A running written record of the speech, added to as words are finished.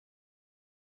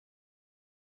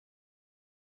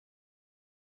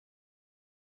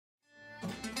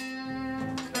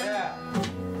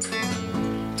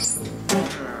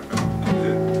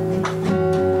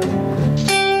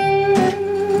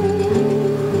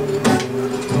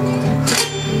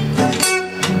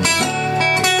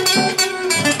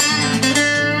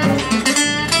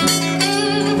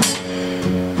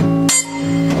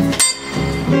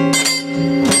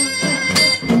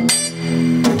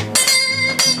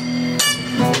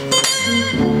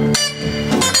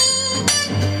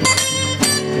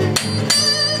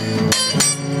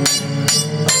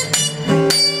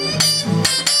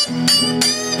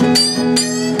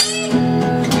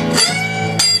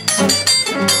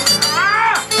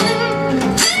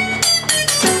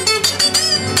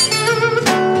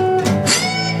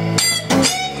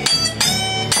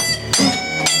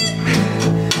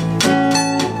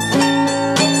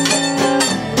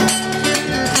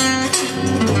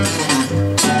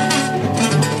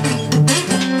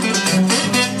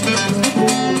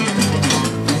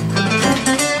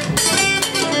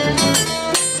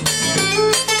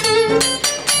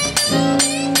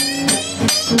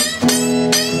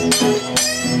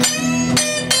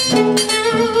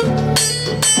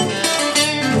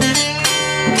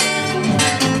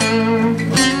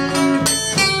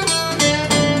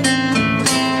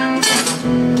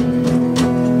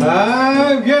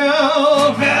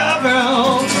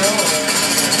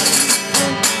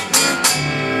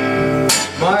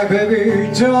My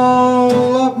baby don't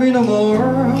love me no more.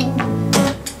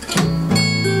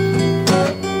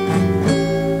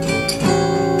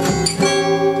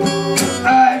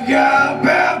 I've got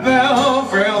bad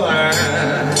feeling.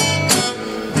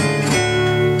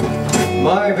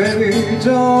 My baby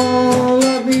don't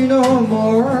love me no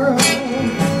more.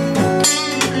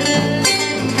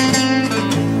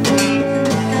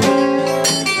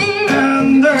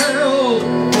 And the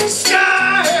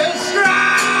sky is dry.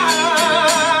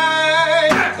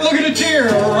 Look at the tear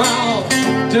around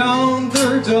down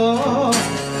the door.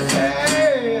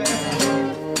 Hey.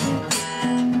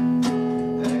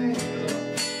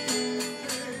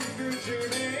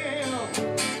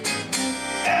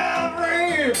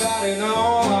 Everybody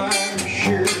knows I'm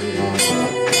sure.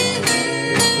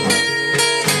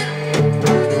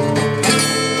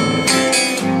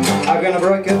 I'm gonna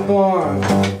break it born.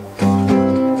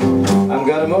 I've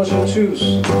got emotional shoes.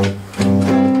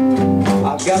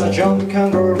 I've got a jump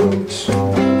kangaroo roots.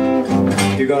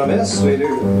 You're gonna mess with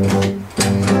you.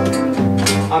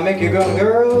 I'll make you go,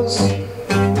 girls.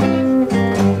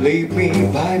 Leave me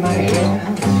by my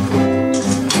hand.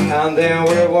 And then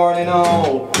we're warning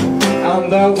all.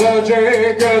 And the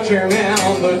logic got your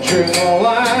man, but you know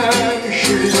I'm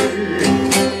sure.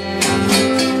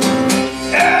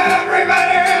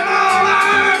 Everybody know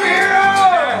I'm here.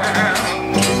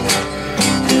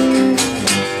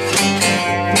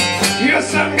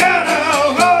 Yes, I'm gonna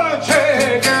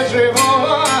logic got your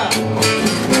boy.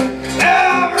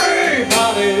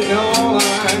 Everybody know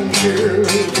I'm sure.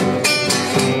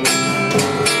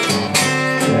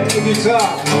 Hey,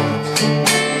 guitar.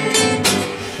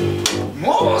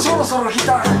 もうそろそろギ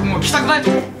ターもう来たくないと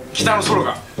思う。ギターのソロ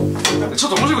がちょっ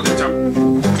と面白いこと言っちゃう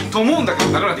と思うんだけ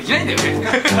ど、だからできないんだよね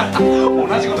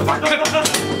同じことばっかり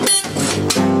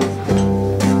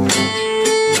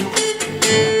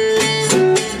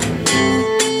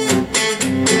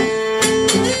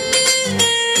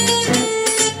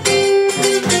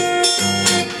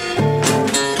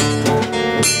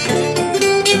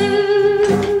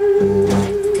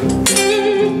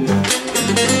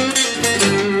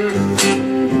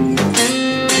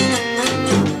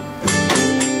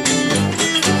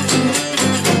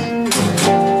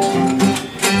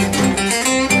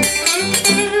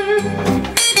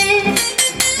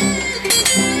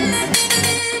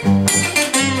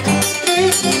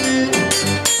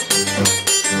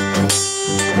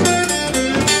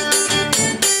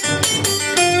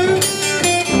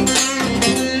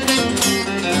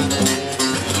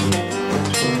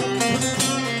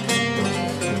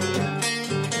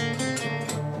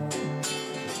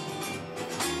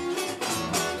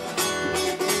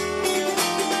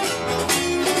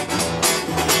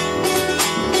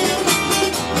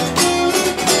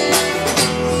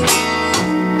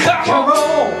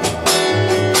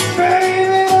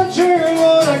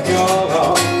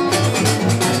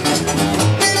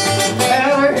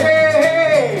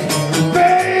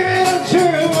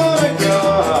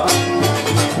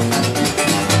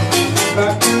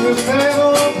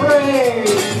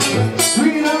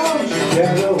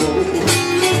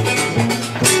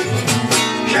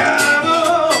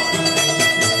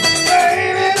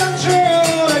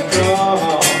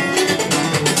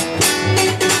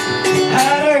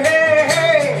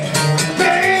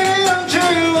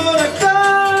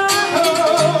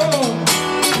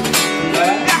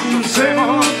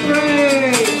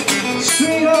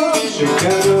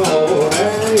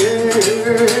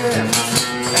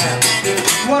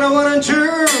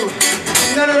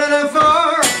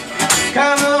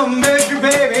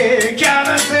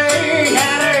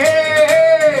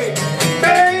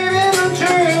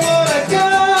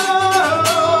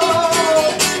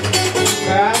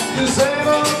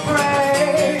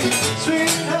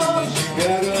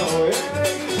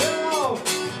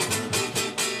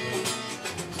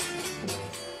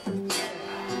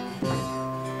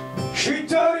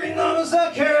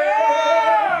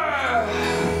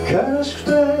悲しく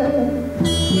て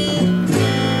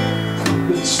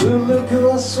映るグ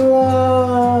ラス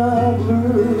はブ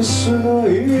ルースの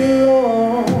色。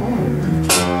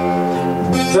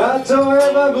例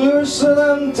えばブルース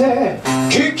なんて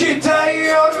聴きたい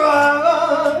夜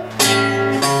は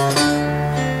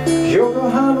横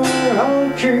浜の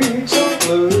本気と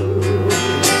ブルー。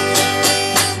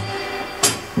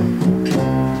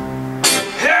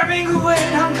ヘミングウェ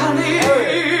イなんかに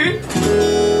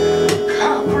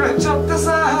ちゃって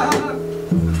さ、フ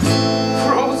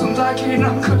ローズン滝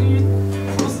なんかに、フ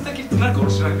ローズン滝ってなんか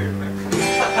俺知らないんだけどね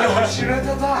俺知れて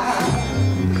た、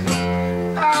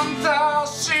あんた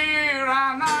知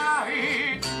らない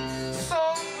そん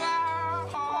な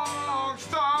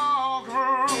人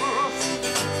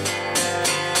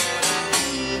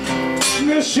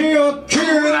しをく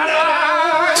なら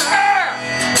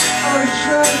愛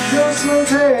しの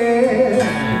手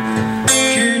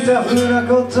聞いたふうな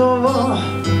ことを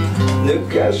抜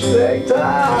かしていた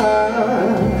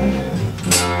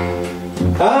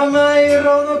甘い色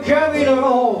の髪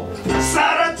のさ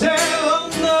れてる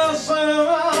女さ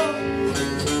は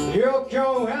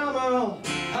横浜の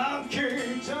ハンキー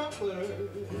タップ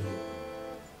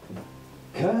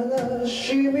悲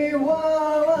しみ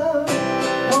は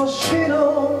星の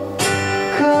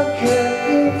影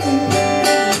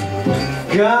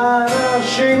悲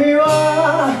しみは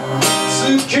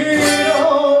月の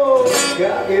影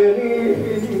に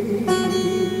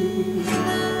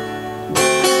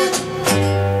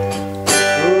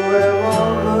上を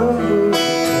向い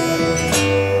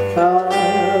て歩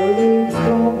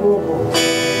こ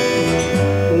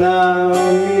う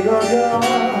涙が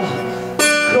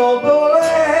こぼれ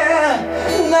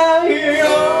ないよ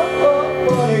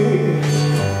う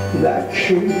に泣き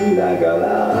ながら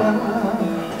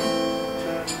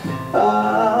歩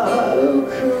く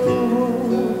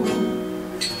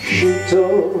一人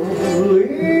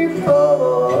ぼ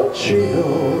っちの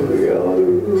夜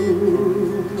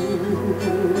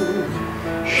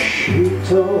一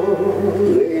人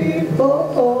ぼ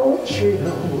っちの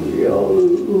夜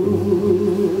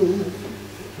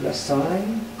ラストライン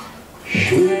一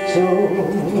人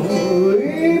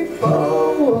ぼ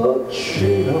っち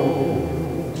の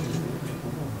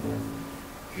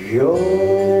夜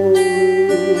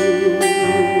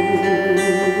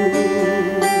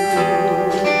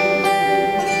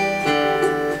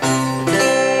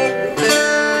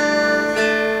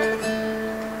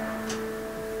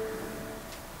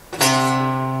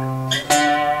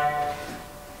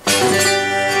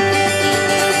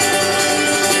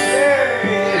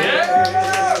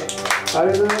あ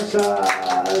りがとうございました。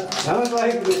チャマライ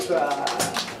ブでした。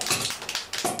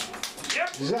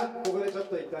じゃあここでちょっ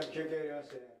と一旦休憩を入れまし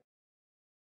て。